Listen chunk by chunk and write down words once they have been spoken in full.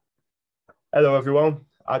Hello, everyone.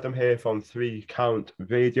 Adam here from Three Count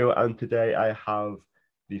Radio, and today I have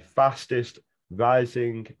the fastest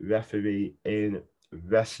rising referee in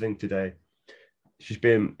wrestling today. She's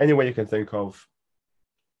been anywhere you can think of.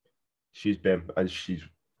 She's been, and she's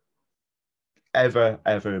ever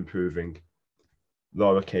improving.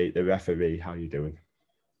 Laura Kate, the referee, how are you doing?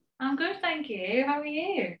 I'm good, thank you. How are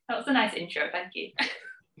you? That was a nice intro, thank you.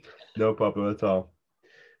 No problem at all.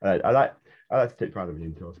 I like I like to take pride in the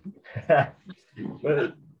intros.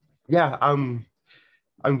 But yeah, I'm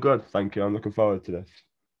good, thank you. I'm looking forward to this.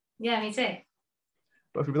 Yeah, me too.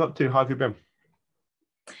 What have you been up to? How have you been?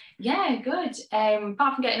 Yeah, good.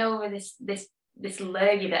 Apart from getting over this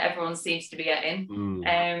lurgy that everyone seems to be getting,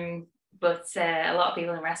 Mm. but a lot of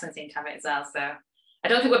people in wrestling seem to have it as well. So I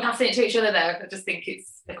don't think we're passing it to each other though. I just think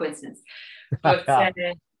it's a coincidence. But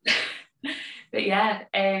but yeah,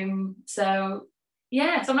 so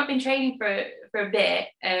I've not been training for a bit.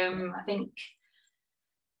 I think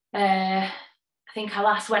I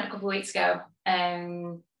last went a couple of weeks ago.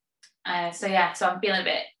 So I'm feeling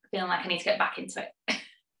like I need to get back into it.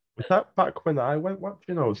 Was that back when I went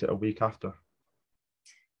watching, or was it a week after?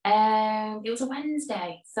 It was a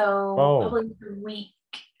Wednesday, so Oh, probably the week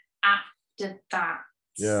after that.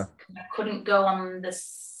 yeah. I couldn't go on the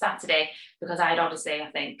Saturday because I had Odyssey,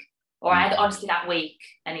 I think, or I had Mm. Odyssey that week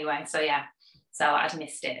anyway. So yeah, so I'd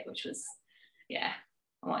missed it, which was yeah.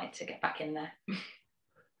 I wanted to get back in there.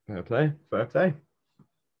 Fair play, fair play.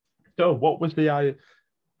 So, what was the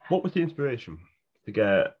inspiration to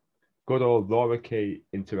get good old Laura Kate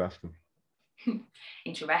into wrestling?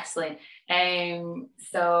 Into wrestling.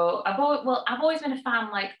 I've always been a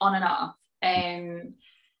fan, like on and off.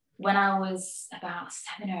 When I was about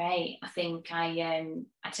 7 or 8, I think I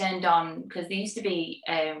turned on because there used to be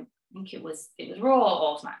I think it was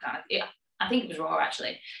Raw or SmackDown. I think it was Raw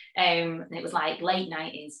actually, and it was like late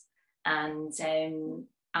 90s, and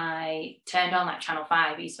I turned on like Channel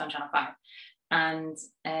 5. It used to be on Channel 5, and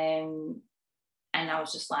I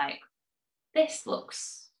was just like, this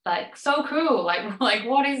looks like so cool. Like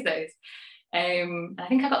what is this? I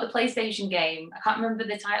think I got the PlayStation game. I can't remember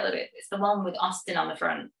the title of it. It's the one with Austin on the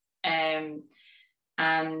front. And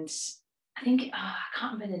I think I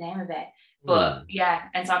can't remember the name of it. But Hmm. yeah,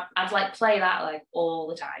 and so I'd like play that like all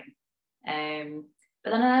the time. Um,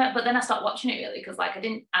 but then I stopped watching it really because like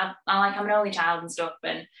I'm an only child and stuff,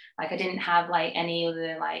 and like I didn't have like any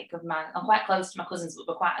other like of my I'm quite close to my cousins, but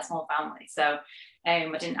we're quite a small family, so I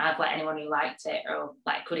didn't have like anyone who liked it or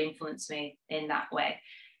like could influence me in that way.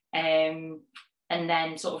 Um, and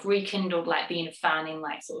then sort of rekindled like being a fan in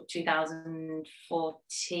like sort of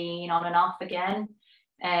 2014 on and off again.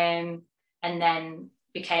 And then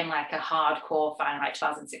became like a hardcore fan like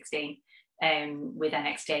 2016 with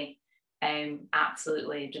NXT.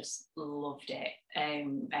 Absolutely just loved it.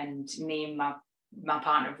 And me and my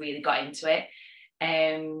partner really got into it.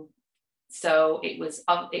 So it was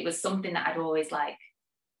something that I'd always like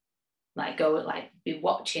go like be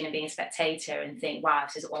watching and being a spectator and think, wow,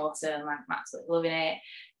 this is awesome, like I'm absolutely loving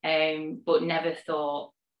it. But never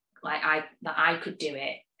thought like I could do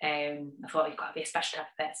it. I thought you've got to be a special type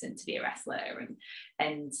of person to be a wrestler,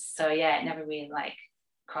 and so yeah, it never really like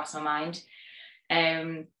crossed my mind.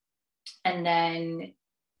 Um, and then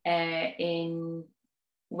in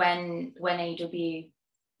when AW,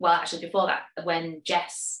 well, actually before that, when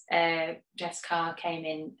Jess Carr came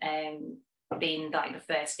in, being like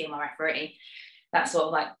the first female referee, that sort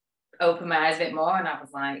of like opened my eyes a bit more, and I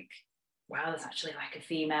was like, wow, there's actually like a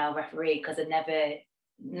female referee, because I've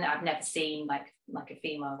never seen like a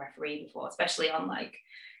female referee before, especially on like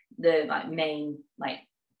the like main like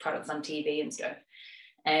products on TV and stuff.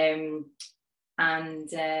 Um, and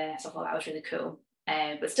so I thought that was really cool.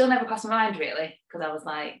 But still never crossed my mind really, because I was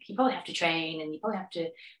like, you probably have to train and you probably have to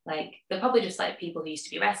like, they're probably just like people who used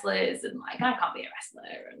to be wrestlers, and like I can't be a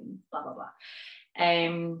wrestler and blah blah blah.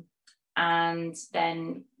 And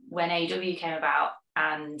then when AEW came about,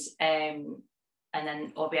 and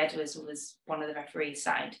then Aubrey Edwards was one of the referees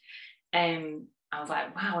signed, I was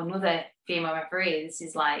like, wow, another female referee. This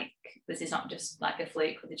is not just like a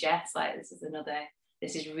fluke with a Jess. Like this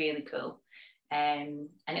is really cool. And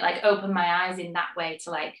it like opened my eyes in that way to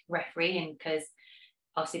like refereeing, because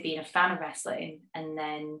obviously being a fan of wrestling and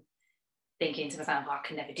then thinking to myself, oh, I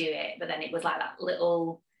can never do it. But then it was like that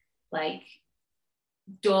little like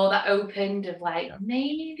door that opened of like, Yeah.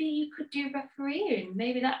 maybe you could do refereeing,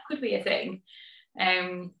 maybe that could be a thing.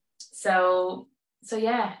 Um, so so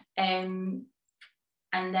yeah. And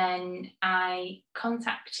then I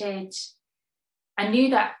knew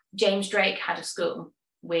that James Drake had a school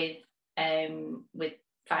with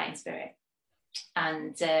fighting spirit,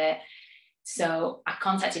 and So I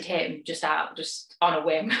contacted him just on a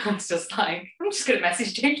whim. I was just like, I'm just going to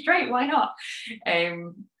message him straight. Why not?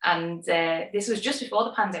 And this was just before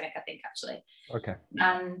the pandemic, I think, actually. Okay.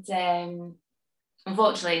 And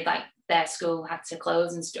unfortunately, like their school had to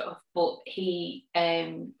close and stuff. But he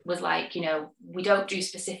was like, we don't do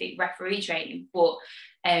specific referee training, but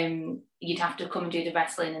you'd have to come and do the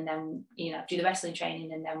wrestling, and then do the wrestling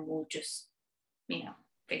training, and then we'll just figure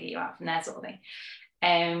you out from there, sort of thing.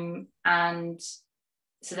 And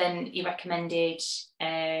so then he recommended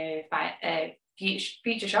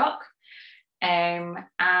Future Shock, and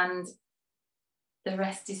the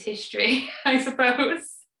rest is history, I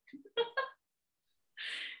suppose.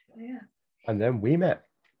 Yeah. And then we met.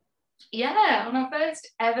 Yeah, on our first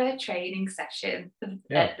ever training session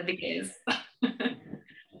at the beginners.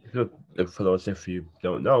 So, for those of you who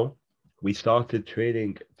don't know, we started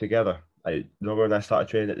training together. Laura and I started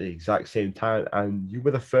training at the exact same time, and you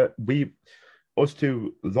were the first. Us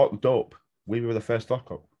two locked up. We were the first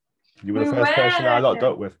lock up. You were the first person I locked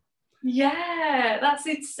up with. Yeah, that's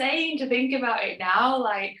insane to think about it now.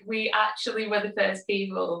 Like, we actually were the first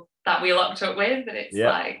people that we locked up with, and it's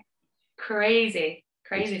like crazy.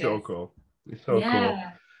 It's so cool. It's so cool.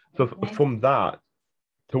 So from that,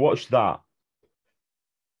 to watch that,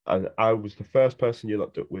 and I was the first person you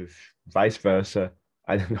looked up with, vice versa.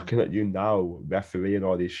 And looking at you now, refereeing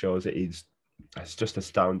all these shows, it's just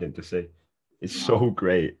astounding to see. It's so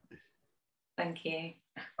great. Thank you.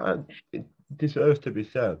 And it deserves to be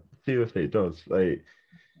said. Seriously, it does. Like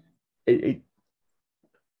it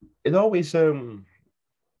always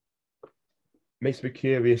makes me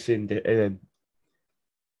curious in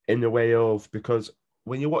the way of, because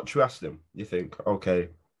when you watch wrestling, you think, okay,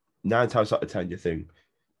 9 times out of 10, you think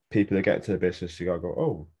people are getting to the business, you gotta go,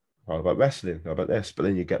 oh, how about wrestling? How about this? But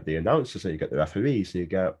then you get the announcers and you get the referees and you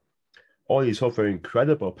get all these other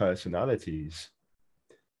incredible personalities.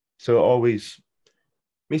 So it always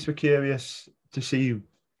makes me curious to see you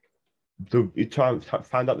try and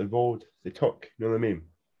find out the road they took. You know what I mean?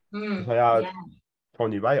 Because I had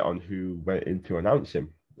Tony Wright on, who went into announcing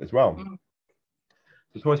as well.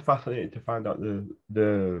 It's always fascinating to find out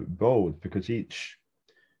the road, because each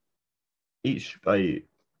like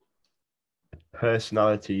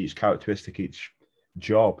personality, each characteristic, each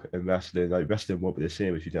job in wrestling, like wrestling won't be the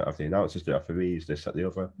same if you don't have the announcers, the referees, this, that, the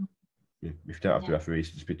other. If you don't have the referees,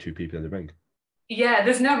 it'll just be 2 people in the ring. Yeah,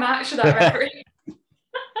 there's no match for that referee.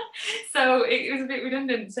 So it was a bit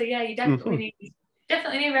redundant. So yeah, you definitely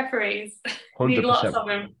need referees. 100%. Need lots of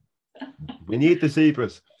them. We need the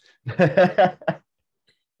zebras. Yeah.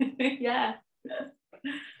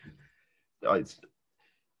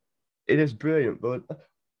 It is brilliant, but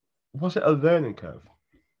was it a learning curve?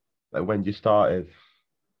 Like when you started?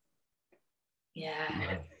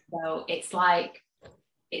 Yeah. So it's like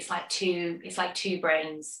two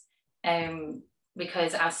brains.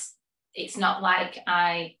 Because it's not like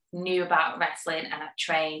I knew about wrestling and I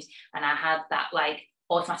trained and I had that like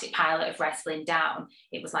automatic pilot of wrestling down.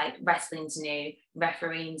 It was like wrestling's new,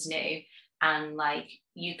 refereeing's new, and like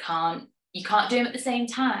you can't do them at the same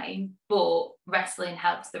time, but wrestling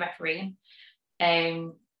helps the refereeing.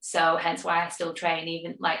 So hence why I still train,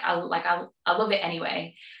 even I love it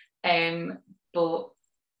anyway. But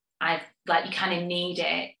I you kind of need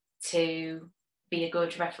it to be a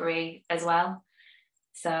good referee as well.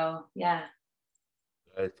 So yeah.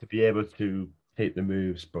 To be able to take the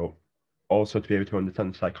moves, but also to be able to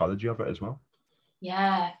understand the psychology of it as well.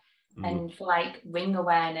 Yeah. And for like ring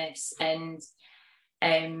awareness and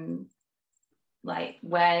like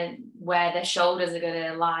where their shoulders are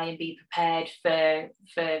going to lie and be prepared for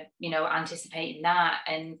anticipating that.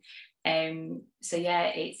 And so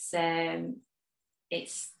yeah, it's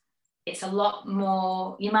a lot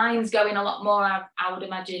more, your mind's going a lot more, I would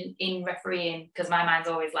imagine, in refereeing, because my mind's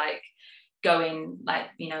always like going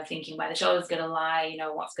thinking where the shoulder's going to lie,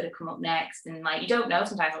 what's going to come up next, and like you don't know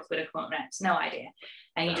sometimes what's going to come up next, no idea,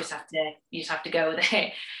 and you just have to go with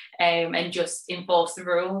it, and just enforce the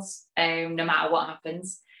rules, no matter what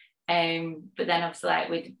happens. But then obviously like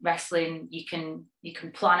with wrestling, you can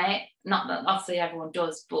plan it, not that obviously everyone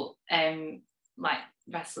does, but like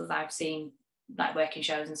wrestlers I've seen like working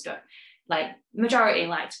shows and stuff, like majority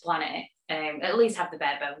like to plan it, at least have the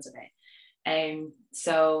bare bones of it.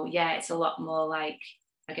 So yeah, it's a lot more like,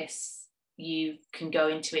 I guess you can go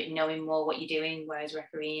into it knowing more what you're doing, whereas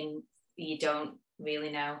refereeing, you don't really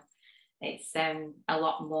know. It's a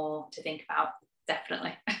lot more to think about,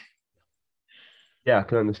 definitely. Yeah, I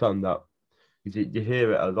can understand that. You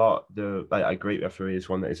hear it a lot. A great referee is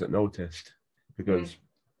one that isn't noticed, because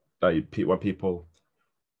when people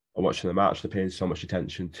are watching the match, they're paying so much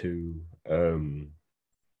attention to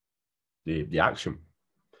the action.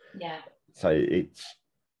 Yeah. So it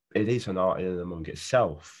is an art in and among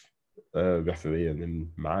itself, refereeing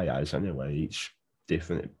in my eyes anyway. Each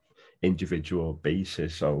different individual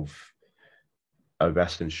basis of a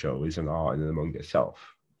wrestling show is an art in and among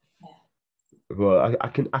itself. Well, I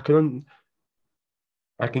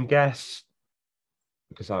can guess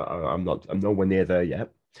because I'm nowhere near there yet,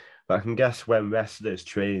 but I can guess when wrestlers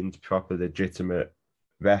trained proper legitimate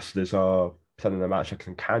wrestlers are planning a match, I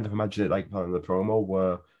can kind of imagine it like planning a promo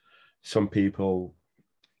where some people,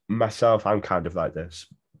 myself, I'm kind of like this,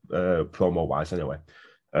 promo wise anyway,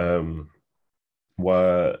 um,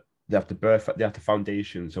 where they have the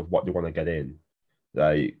foundations of what they want to get in.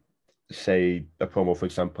 Like, say a promo, for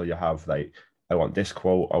example, you have like, I want this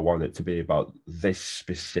quote, I want it to be about this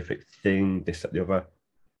specific thing, this, that, the other.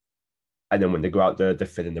 And then when they go out there, they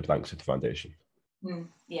fill in the blanks with the foundation.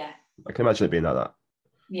 Yeah. I can imagine it being like that.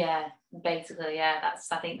 Yeah, basically, yeah.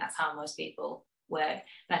 I think that's how most people work.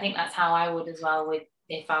 And I think that's how I would as well with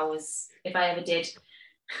if I ever did.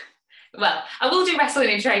 Well, I will do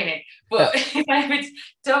wrestling in training, but if I ever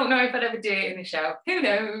don't know if I'd ever do it in the show. Who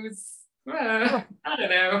knows? I don't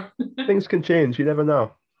know. Things can change. You never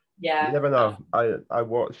know. Yeah. You never know. I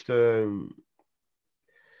watched the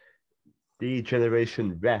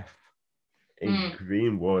Generation Ref in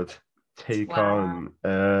Greenwood take on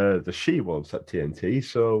the She-Wolves at TNT.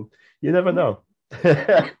 So you never know.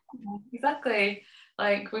 Exactly.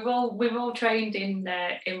 Like we've all trained in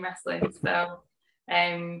wrestling,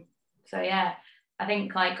 so yeah, I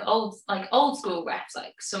think like old school refs,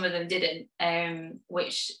 like some of them didn't,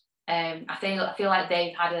 which I feel like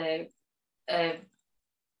they've had a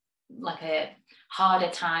like a harder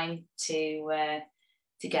time to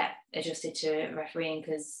get adjusted to refereeing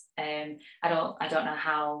because I don't know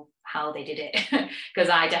how they did it because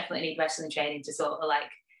I definitely need wrestling training to sort of like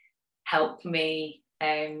help me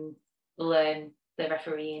learn the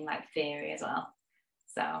refereeing like theory as well.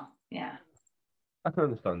 So yeah, I can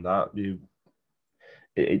understand that.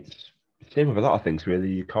 It's same with a lot of things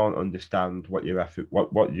really. You can't understand what you're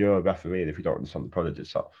refereeing if you don't understand the product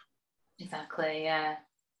itself. exactly. Yeah,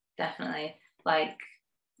 definitely. Like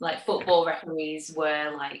football referees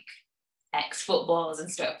were like ex-footballers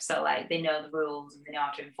and stuff, so like they know the rules and they know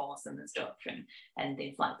how to enforce them and stuff, and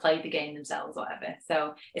they've like played the game themselves, or whatever.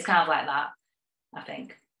 So it's kind of like that, I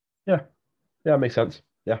think. Yeah, yeah, makes sense.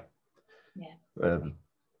 Yeah, Yeah.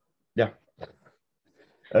 yeah.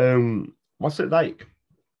 What's it like?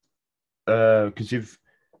 Because you've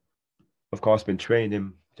of course been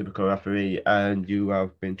training to become a referee, and you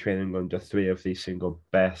have been training under three of the single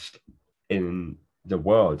best in the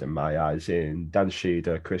world, in my eyes, in Dan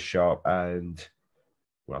Sheeder, Chris Sharp, and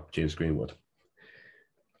well, James Greenwood.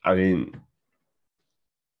 I mean,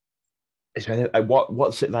 it's really,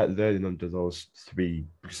 what's it like learning under those three?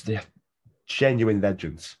 Because they're genuine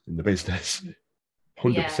legends in the business,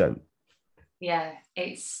 hundred Yeah. percent. Yeah,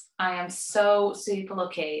 I am so super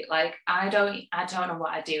lucky. Like I don't know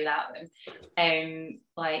what I'd do without them.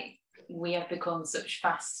 Like we have become such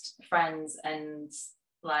fast friends, and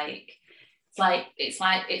like it's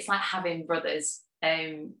like having brothers.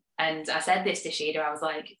 And I said this to Sheeda, I was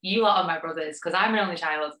like, you lot are my brothers because I'm an only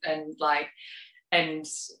child, and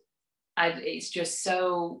it's just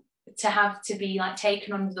so to have to be like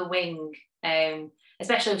taken under the wing,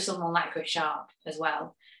 especially with someone like Chris Sharp as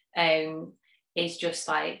well. Um, is just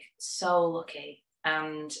like so lucky,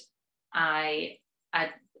 and I I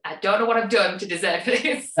I don't know what I've done to deserve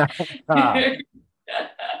this. Ah,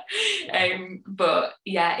 But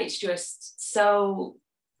yeah, it's just so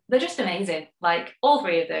they're just amazing, like all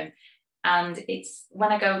three of them. And it's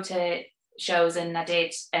when I go to shows and I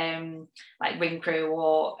did like ring crew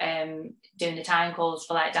or doing the time calls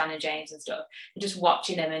for like Dan and James and stuff, and just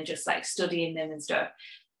watching them and just like studying them and stuff,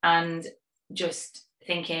 and just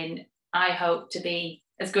thinking I hope to be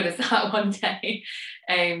as good as that one day,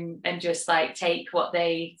 and just like take what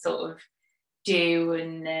they sort of do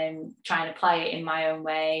and try and apply it in my own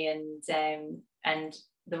way, and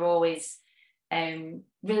they're always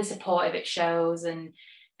really supportive at shows and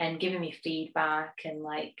giving me feedback, and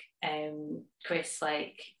like Chris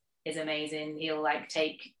like is amazing. He'll like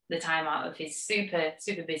take the time out of his super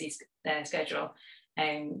super busy schedule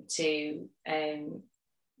to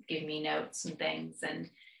give me notes and things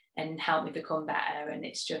and help me become better. And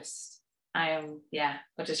it's just I'll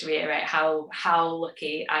just reiterate how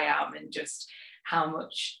lucky I am, and just how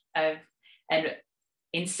much of an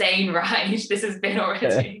insane ride this has been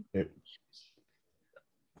already.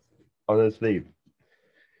 honestly,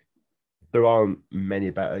 there aren't many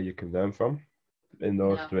better you can learn from in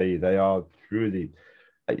those No. three. They are truly,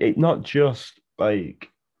 it not just like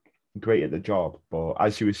great at the job, but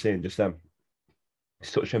as you were saying just then,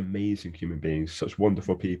 such amazing human beings, such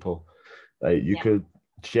wonderful people. Like you Yeah, could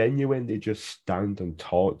genuinely just stand and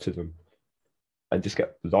talk to them and just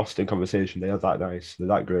get lost in conversation. They are that nice. They're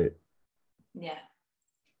that great. yeah.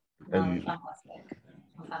 No, they're And fantastic,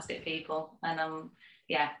 fantastic people, and I'm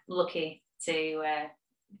yeah lucky to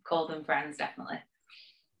call them friends, definitely,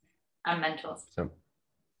 and mentors. so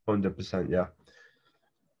 100%, yeah.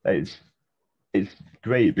 It's it's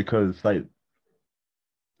great because like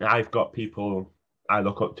I've got people I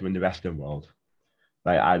look up to in the Western world.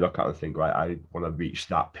 Like I look at and think, right, I want to reach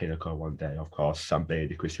that pinnacle one day. Of course, Sam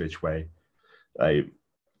Bailey, Chris Ridgway, like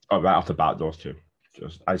right off the bat, those two,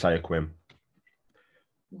 just Isaiah Quinn,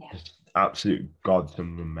 Yeah, just absolute gods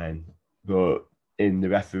and men. But in the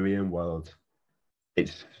refereeing world,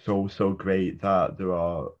 it's so great that there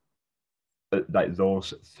are like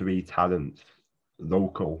those three talents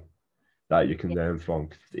local that you can yeah, learn from.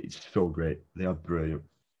 It's so great. They are brilliant.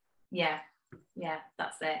 yeah, yeah.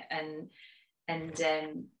 That's it, and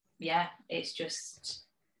yeah, it's just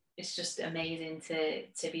amazing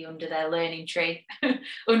to be under their learning tree,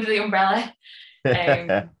 under the umbrella,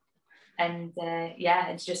 um, and yeah,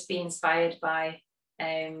 it's just be inspired by.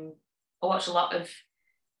 I watch a lot of.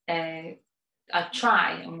 Uh, I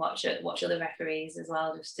try and watch other referees as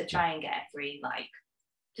well, just to try and get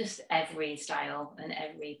just every style and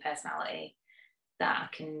every personality that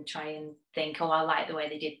I can try and think, oh, I like the way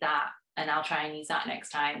they did that, and I'll try and use that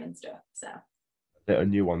next time and stuff. So There are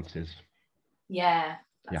nuances. yeah,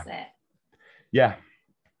 Yeah. that's it. Yeah,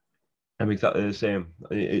 I'm exactly the same.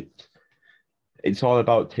 It's all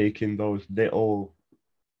about taking those little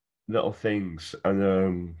things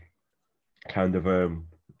and kind of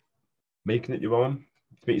making it your own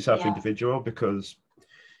to make yourself Yeah, individual because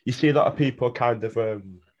you see a lot of people kind of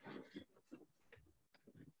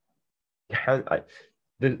can like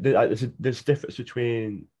there's a difference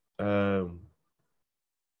between um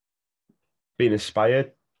being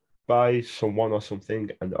inspired by someone or something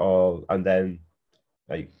and then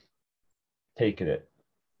like taking it.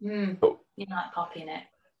 But you're not copying it.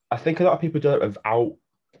 I think a lot of people do it without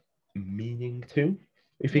meaning to,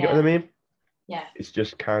 if you get what I Yeah, mean. yeah, It's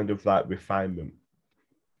just kind of like refinement.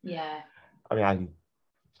 yeah. I mean, I'm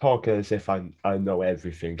talking as if I know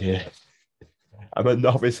everything here. I'm a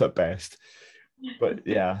novice at best, but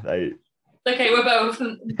yeah, like Okay, we're both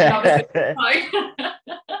novices.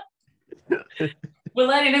 We're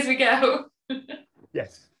learning as we go.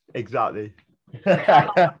 yes, exactly.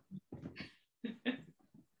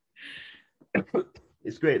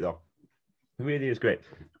 It's great though. It really is great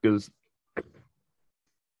because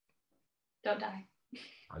Don't die.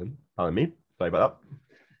 pardon me, sorry about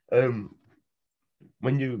that.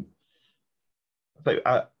 When you like,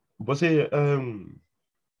 was it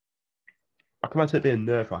I can imagine it being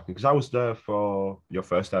nerve wracking because I was there for your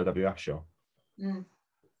first LWF show, Mm.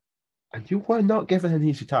 and you were not given an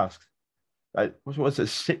easy task. Like, was it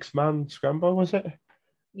 6-man scramble? Was it?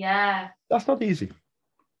 Yeah, That's not easy.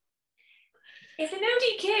 it's an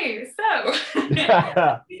ODQ, so it's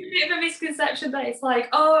a bit of a misconception that it's like,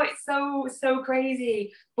 oh, it's so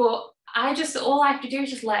crazy. But all I have to do is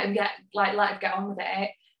just let him get on with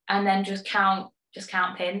it, and then just count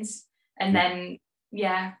pins, and then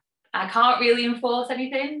yeah, I can't really enforce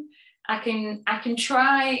anything. I can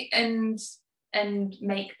try and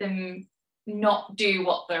make them not do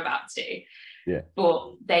what they're about to do, Yeah.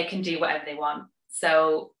 but they can do whatever they want.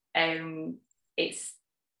 So it's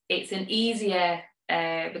an easier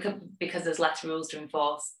because there's less rules to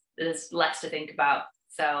enforce. There's less to think about.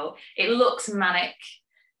 So it looks manic,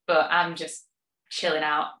 but I'm just chilling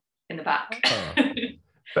out in the back. Oh,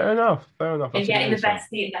 fair enough. Fair enough. And That's a good getting the insight. best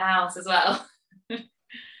seat in the house as well.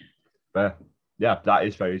 Fair. Yeah, that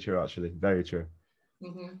is very true. Actually, very true.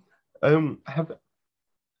 Mm-hmm. Have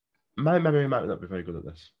my memory might not be very good at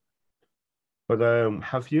this, but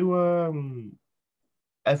have you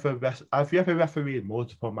have you ever refereed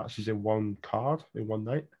multiple matches in one card in one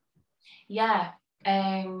night? Yeah.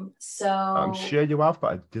 I'm So sure you have,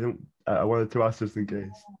 but I didn't. I wanted to ask just in case.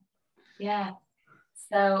 yeah.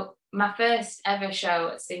 So my first ever show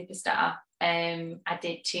at Superstar, I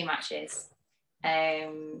did 2 matches,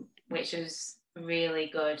 which was really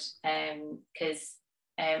good. Because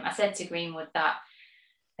I said to Greenwood that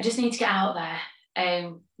I just need to get out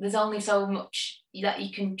there. There's only so much that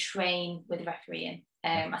you can train with refereeing.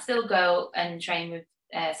 I still go and train with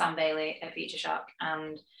Sam Bailey at Future Shock,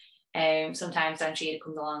 and sometimes Dan Cheetah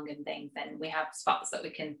comes along and things, and we have spots that we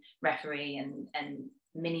can referee and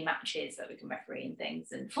mini matches that we can referee and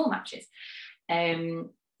things and full matches.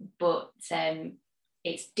 But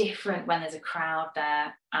it's different when there's a crowd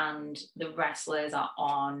there and the wrestlers are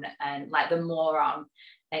on, and like they're more on.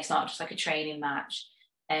 It's not just like a training match.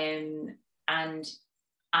 And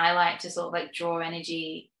I like to sort of like draw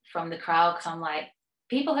energy from the crowd, because I'm like,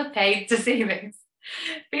 people have paid to see this.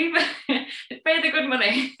 People pay the good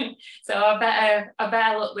money, so I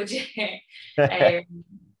better look legit. Um,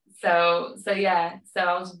 so yeah, so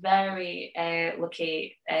I was very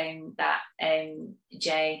lucky that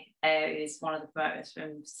Jay, who's one of the promoters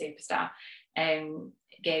from Superstar,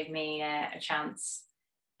 gave me a chance,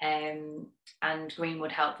 and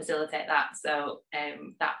Greenwood helped facilitate that. So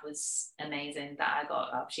that was amazing that I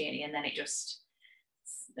got the opportunity, and then it just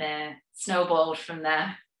snowballed from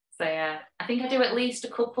there. So yeah, I think I do at least a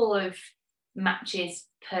couple of matches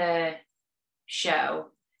per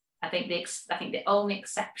show. I think the only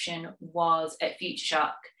exception was at Future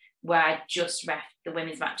Shock, where I just ref the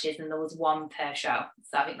women's matches, and there was one per show.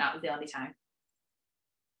 So I think that was the only time.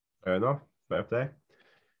 Fair enough. Fair play.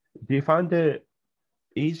 Do you find it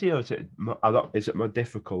easy, or is it a lot? Is it more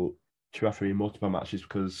difficult to referee multiple matches?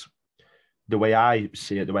 Because the way I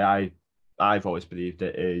see it, the way I've always believed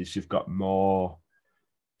it is, you've got more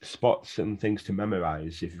spots and things to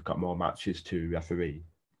memorize if you've got more matches to referee.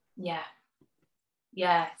 Yeah,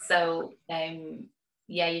 yeah. So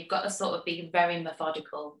yeah, you've got to sort of be very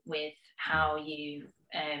methodical with how you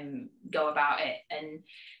go about it,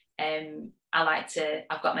 and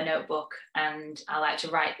I've got my notebook, and I like to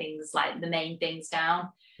write things like the main things down.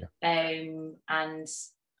 Yeah. And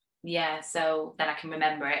yeah, so then I can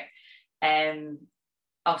remember it.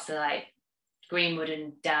 Also, like Greenwood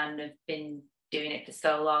and Dan have been doing it for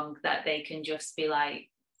so long that they can just be like,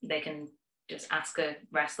 they can just ask a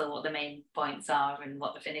wrestler what the main points are and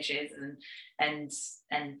what the finish is,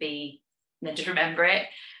 and be, then just remember it.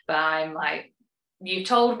 But I'm like, you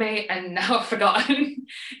told me and now I've forgotten,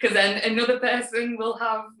 because then another person will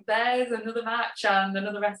have theirs, another match, and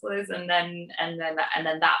another wrestlers, and then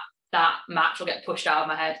that match will get pushed out of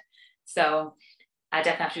my head. So I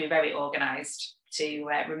definitely have to be very organized to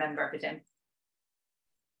remember everything.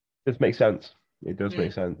 It does make sense. It does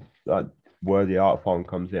make sense. Like where the art form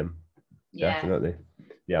comes in. Yeah. Definitely.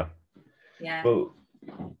 Yeah. Yeah. Well,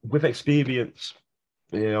 with experience,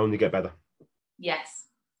 you only get better. Yes,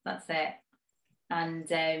 that's it. And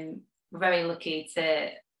we're very lucky to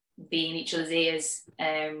be in each other's ears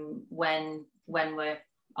when we're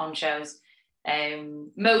on shows.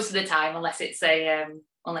 Most of the time, unless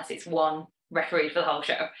it's one referee for the whole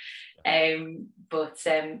show. But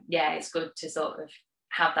yeah, it's good to sort of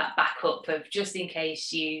have that backup of, just in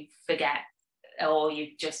case you forget or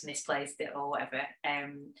you've just misplaced it or whatever.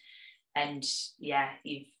 And yeah,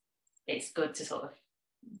 it's good to sort of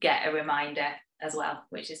get a reminder as well,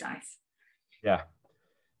 which is nice. Yeah.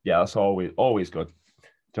 Yeah, that's always good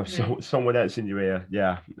to have someone else in your ear.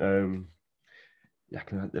 Yeah. Yeah, I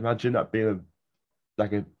can imagine that being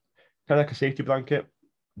like a kind of like a safety blanket,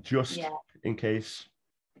 just in case.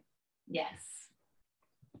 Yes,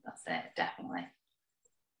 that's it, definitely.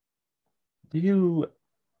 Do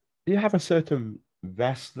you have a certain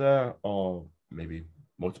wrestler, or maybe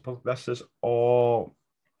multiple wrestlers, or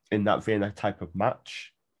in that vein, a type of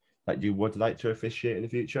match that you would like to officiate in the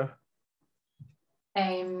future?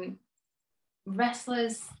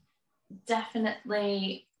 Wrestlers,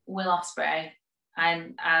 definitely Will Ospreay.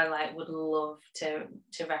 I like would love to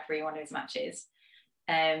referee one of his matches.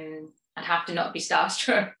 I'd have to not be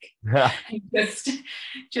starstruck.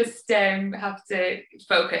 just have to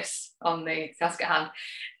focus on the task at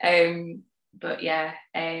hand. But yeah,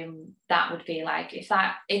 that would be like, if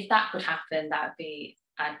that could happen, I'd be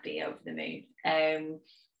over the moon.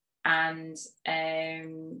 And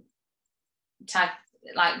tag,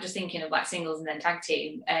 like just thinking of like singles and then tag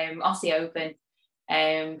team, Aussie Open,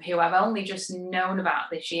 who I've only just known about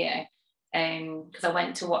this year, because I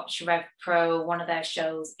went to watch Rev Pro, one of their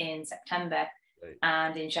shows in September, right,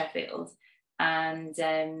 and in Sheffield, and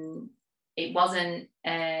it wasn't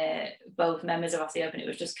both members of Aussie Open, it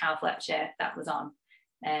was just Cal Fletcher that was on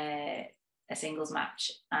a singles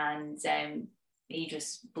match, and he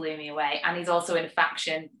just blew me away. And he's also in a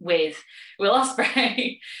faction with Will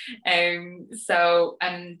Ospreay. So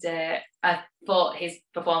I thought his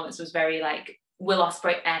performance was very like Will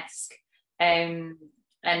Ospreay-esque. And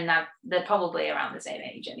they're probably around the same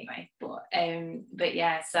age anyway. But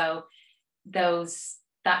yeah, so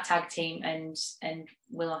that tag team and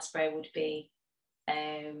Will Ospreay would be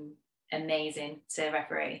amazing to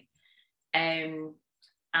referee.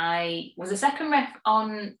 I was a second ref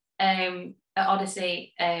on at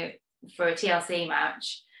Odyssey for a TLC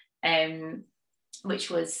match,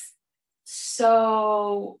 which was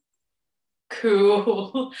so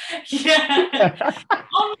Cool. Yeah.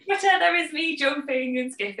 On Twitter, there is me jumping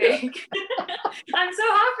and skipping. I'm so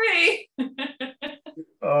happy.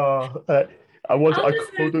 Oh, I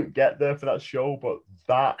Anderson, couldn't get there for that show, but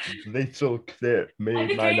that little clip I made my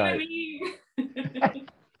became night. a meme.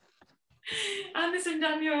 Anderson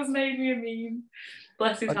Daniels made me a meme.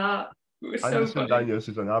 Bless his heart. It was so Anderson funny. Daniels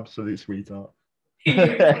is an absolute sweetheart. He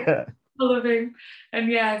is. I love him.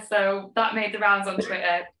 And yeah, so that made the rounds on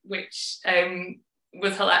Twitter, which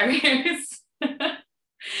was hilarious. Because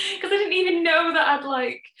I didn't even know that I'd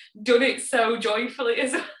like done it so joyfully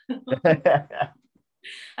as well.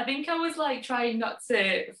 I think I was like trying not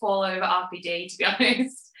to fall over RPD, to be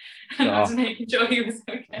honest, and I was making sure he was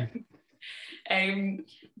okay.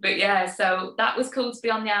 But yeah, so that was cool to be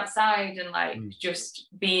on the outside and like just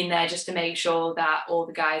being there just to make sure that all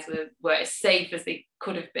the guys were as safe as they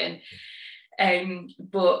could have been.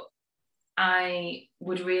 But I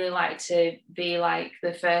would really like to be like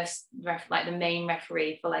the first like the main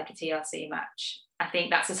referee for like a TLC match. I think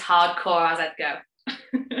that's as hardcore as I'd go.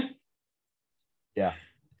 Yeah.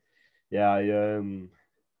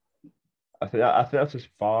 I think that's as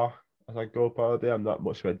far as I go. Probably, I'm not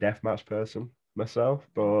much of a deathmatch person myself,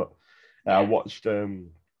 but I watched the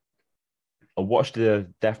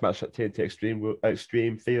deathmatch at TNT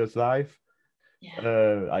Extreme Theaters live.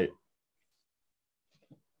 I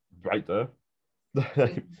right there,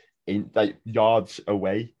 in like yards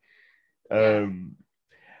away, and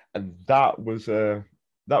that was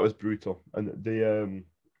brutal. And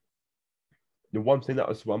the one thing that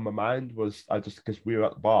was on my mind was I just because we were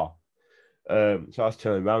at the bar, so I was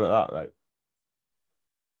turning around at that like,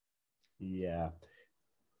 yeah,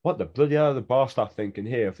 what the bloody hell are the bar staff thinking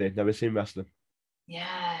here if they've never seen wrestling?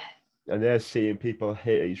 Yeah. And they're seeing people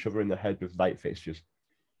hit each other in the head with light fixtures.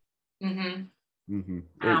 It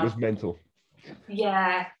was mental.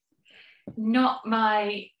 Yeah. Not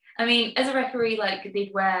my. I mean, as a referee, like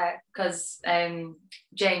they'd wear because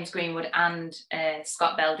James Greenwood and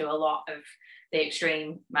Scott Bell do a lot of the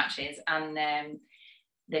extreme matches, and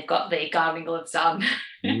they've got the gardening gloves on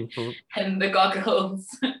and the goggles,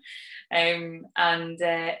 and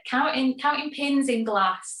counting pins in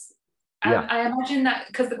glass. I imagine that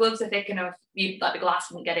because the gloves are thick enough, like the glass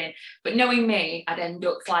wouldn't get in. But knowing me, I'd end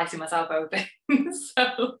up slicing myself open. So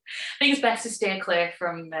I think it's best to steer clear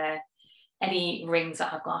from any rings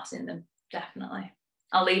that have glass in them. Definitely,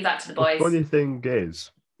 I'll leave that to the boys.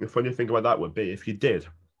 The funny thing about that would be if you did,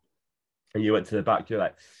 and you went to the back, you're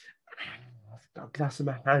like, I've got glass in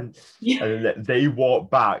my hand, and then they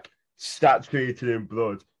walk back, saturated in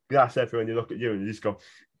blood, glass everywhere, and you look at you and you just go.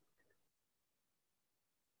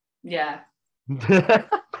 Yeah.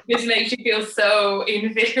 This makes you feel so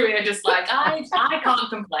inferior, just like I can't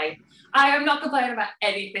complain. I am not complaining about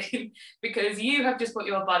anything because you have just put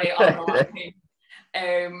your body on the line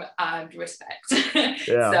and respect.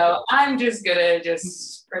 So I'm just gonna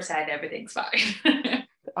just pretend everything's fine.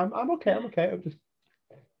 I'm okay. I'm just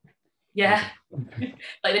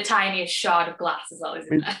like the tiniest shard of glass is always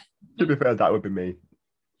in there. To be fair, that would be me.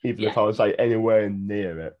 Even if I was like anywhere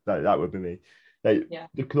near it, that would be me. Like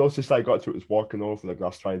the closest I got to it was walking over the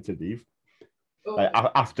glass trying to leave. Like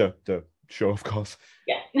after the show, of course.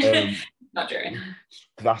 Yeah. Not during.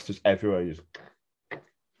 Glass just everywhere. Just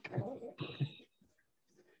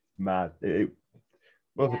mad.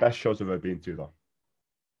 One of the best shows I've ever been to, though.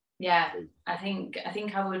 Yeah, I think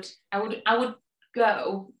I would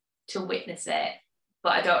go to witness it,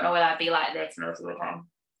 but I don't know whether I'd be like this most of the time.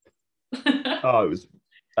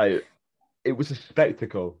 It was a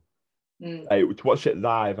spectacle. To watch it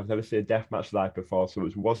live, I've never seen a deathmatch live before, so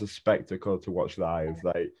it was a spectacle to watch live.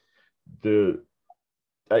 Like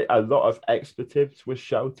a lot of expletives were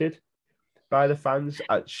shouted by the fans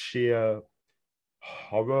at sheer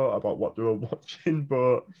horror about what they were watching,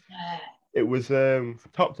 but it was from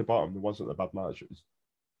top to bottom. There wasn't a bad match.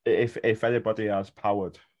 If anybody has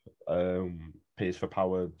Powered, pays for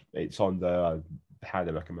Powered, it's on there. I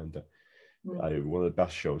highly recommend it. One of the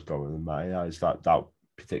best shows going in my eyes. That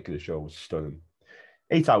particular show was stunning.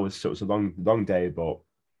 8 hours, so it's a long day, but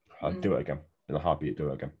I'd do it again in a heartbeat. Do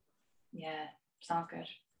it again. Yeah, sounds good.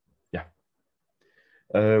 Yeah.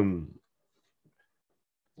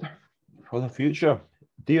 For the future,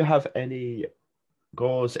 do you have any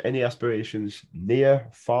goals, any aspirations, near,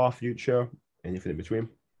 far future, anything in between?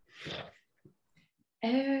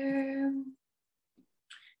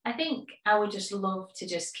 I think I would just love to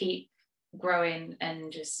just keep growing and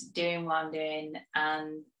just doing what I'm doing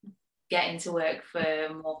and getting to work for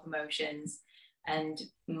more promotions and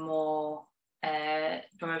more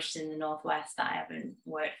promotions in the Northwest that I haven't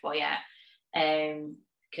worked for yet.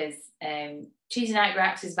 Because Tuesday Night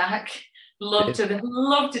Graps is back Love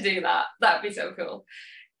to do that. That'd be so cool.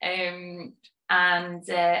 And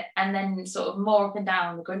then sort of more up and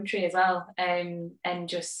down the country as well, and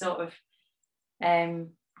just sort of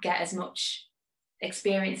get as much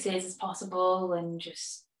experiences as possible, and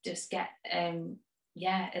just get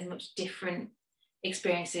as much different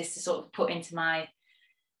experiences to sort of put into my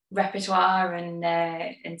repertoire, and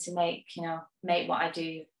to make what I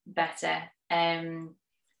do better. And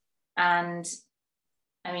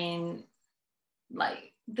I mean,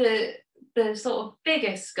 like the sort of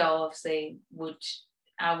biggest goal, obviously,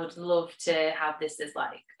 I would love to have this as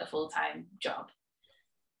like a full-time job.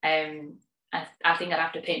 I think I'd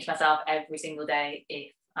have to pinch myself every single day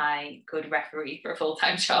if I could referee for a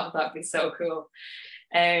full-time job. That'd be so cool.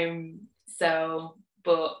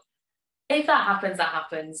 But if that happens, that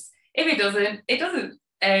happens. If it doesn't, it doesn't.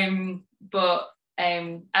 But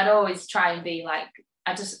I'd always try and be like,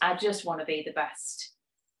 I just want to be the best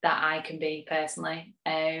that I can be personally.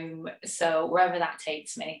 So wherever that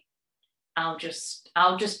takes me, I'll just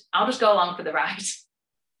go along for the ride.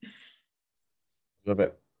 Love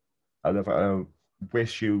it. I love it. I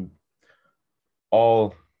wish you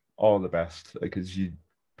all the best, because you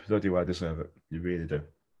bloody well deserve it. You really do.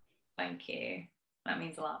 Thank you. That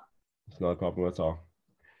means a lot. It's not a problem at all.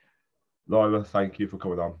 Laura, thank you for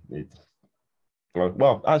coming on.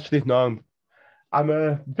 Well, actually, no,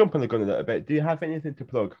 I'm jumping the gun a little bit. Do you have anything to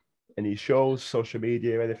plug? Any shows, social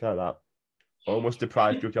media, anything like that? Almost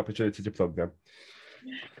deprived you of the opportunity to plug them.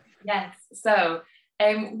 Yes. So,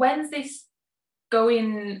 when's this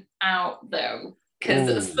going out though?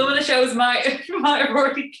 Because some of the shows might have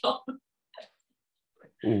already gone.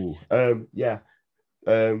 Yeah.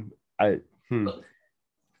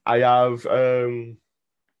 I have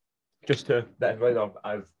just to let everyone know,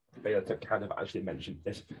 I've failed to kind of actually mention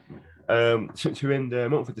this. Since we're in the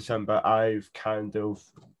month of December, I've kind of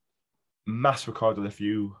mass recorded a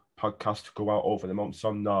few podcasts to go out over the month. So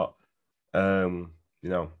I'm not,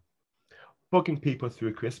 bugging people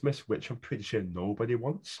through Christmas, which I'm pretty sure nobody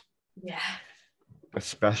wants. Yeah.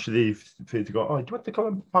 Especially for you to go, oh, do you want to come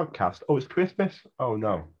on a podcast? Oh, it's Christmas? Oh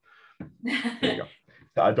no. There you go.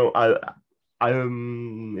 So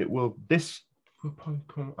this will probably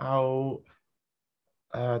come out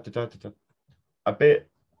a bit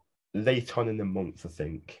late on in the month, I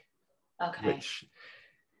think. Okay. Which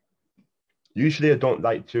usually I don't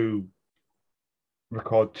like to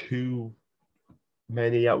record too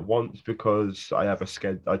many at once, because I have a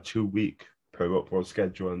 2-week per upload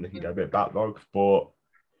schedule, and they can get a bit backlogged. But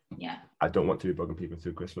yeah, I don't want to be bugging people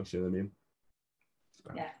through Christmas. You know what I mean?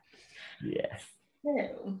 So, yeah.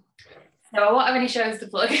 So I won't have any shows to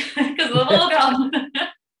plug because they've all gone.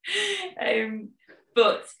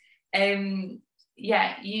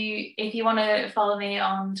 If you want to follow me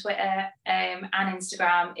on Twitter and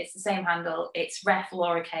Instagram, it's the same handle. It's Ref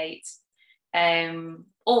Laura Kate,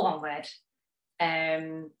 all one word.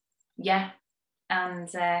 And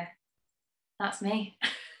that's me.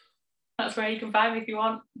 That's where you can find me if you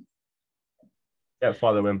want. Get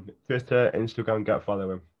follow him. Twitter, Instagram, get follow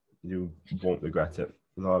him. You won't regret it.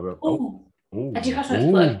 Laura. Ooh. I do have something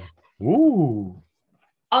to plug. Ooh.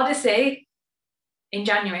 Odyssey in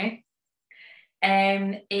January.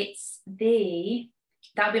 That'll be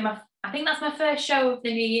I think that's my first show of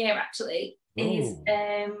the new year actually.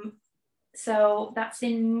 So that's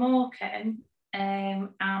in Morecambe,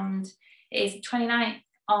 and it is 29th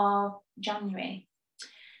of January.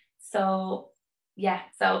 So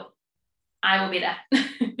I will be there.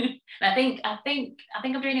 And I think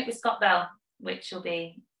I'm doing it with Scott Bell, which will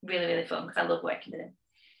be really, really fun because I love working with him.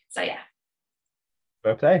 So yeah.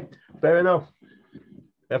 Okay, fair enough.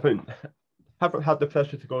 Haven't had the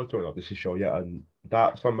pleasure to go to an Odyssey show yet, and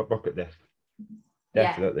that's on my bucket list.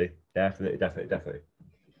 Definitely.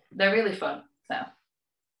 They're really fun. So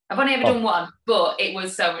I've only ever done one, but it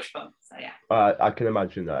was so much fun. So yeah. I can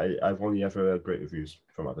imagine that. I've only ever heard great reviews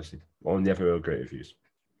from Odyssey. Only ever heard great reviews.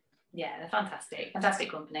 Yeah, they're fantastic. Fantastic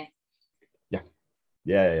company.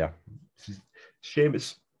 Yeah. Shame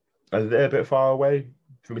it's a little bit far away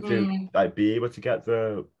for me to be able to get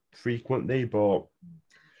there frequently, but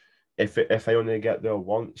if I only get there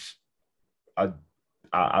once, I'll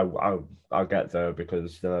get there,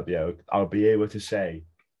 because then I'll be able to say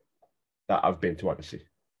that I've been to Odyssey.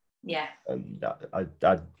 Yeah. And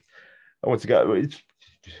I want to get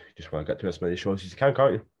just want to get to as many shows as you can,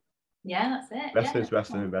 can't you? Yeah, that's it. Wrestling's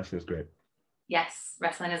wrestling, and wrestling's great. Yes,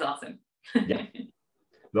 wrestling is awesome. Yeah.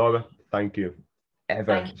 Laura, thank you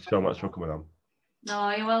so much for coming on.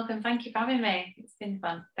 No, you're welcome. Thank you for having me. It's been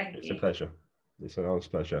fun. Thank you. It's a pleasure. It's an honest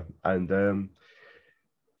pleasure. And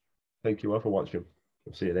thank you all for watching.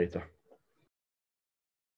 I'll see you later.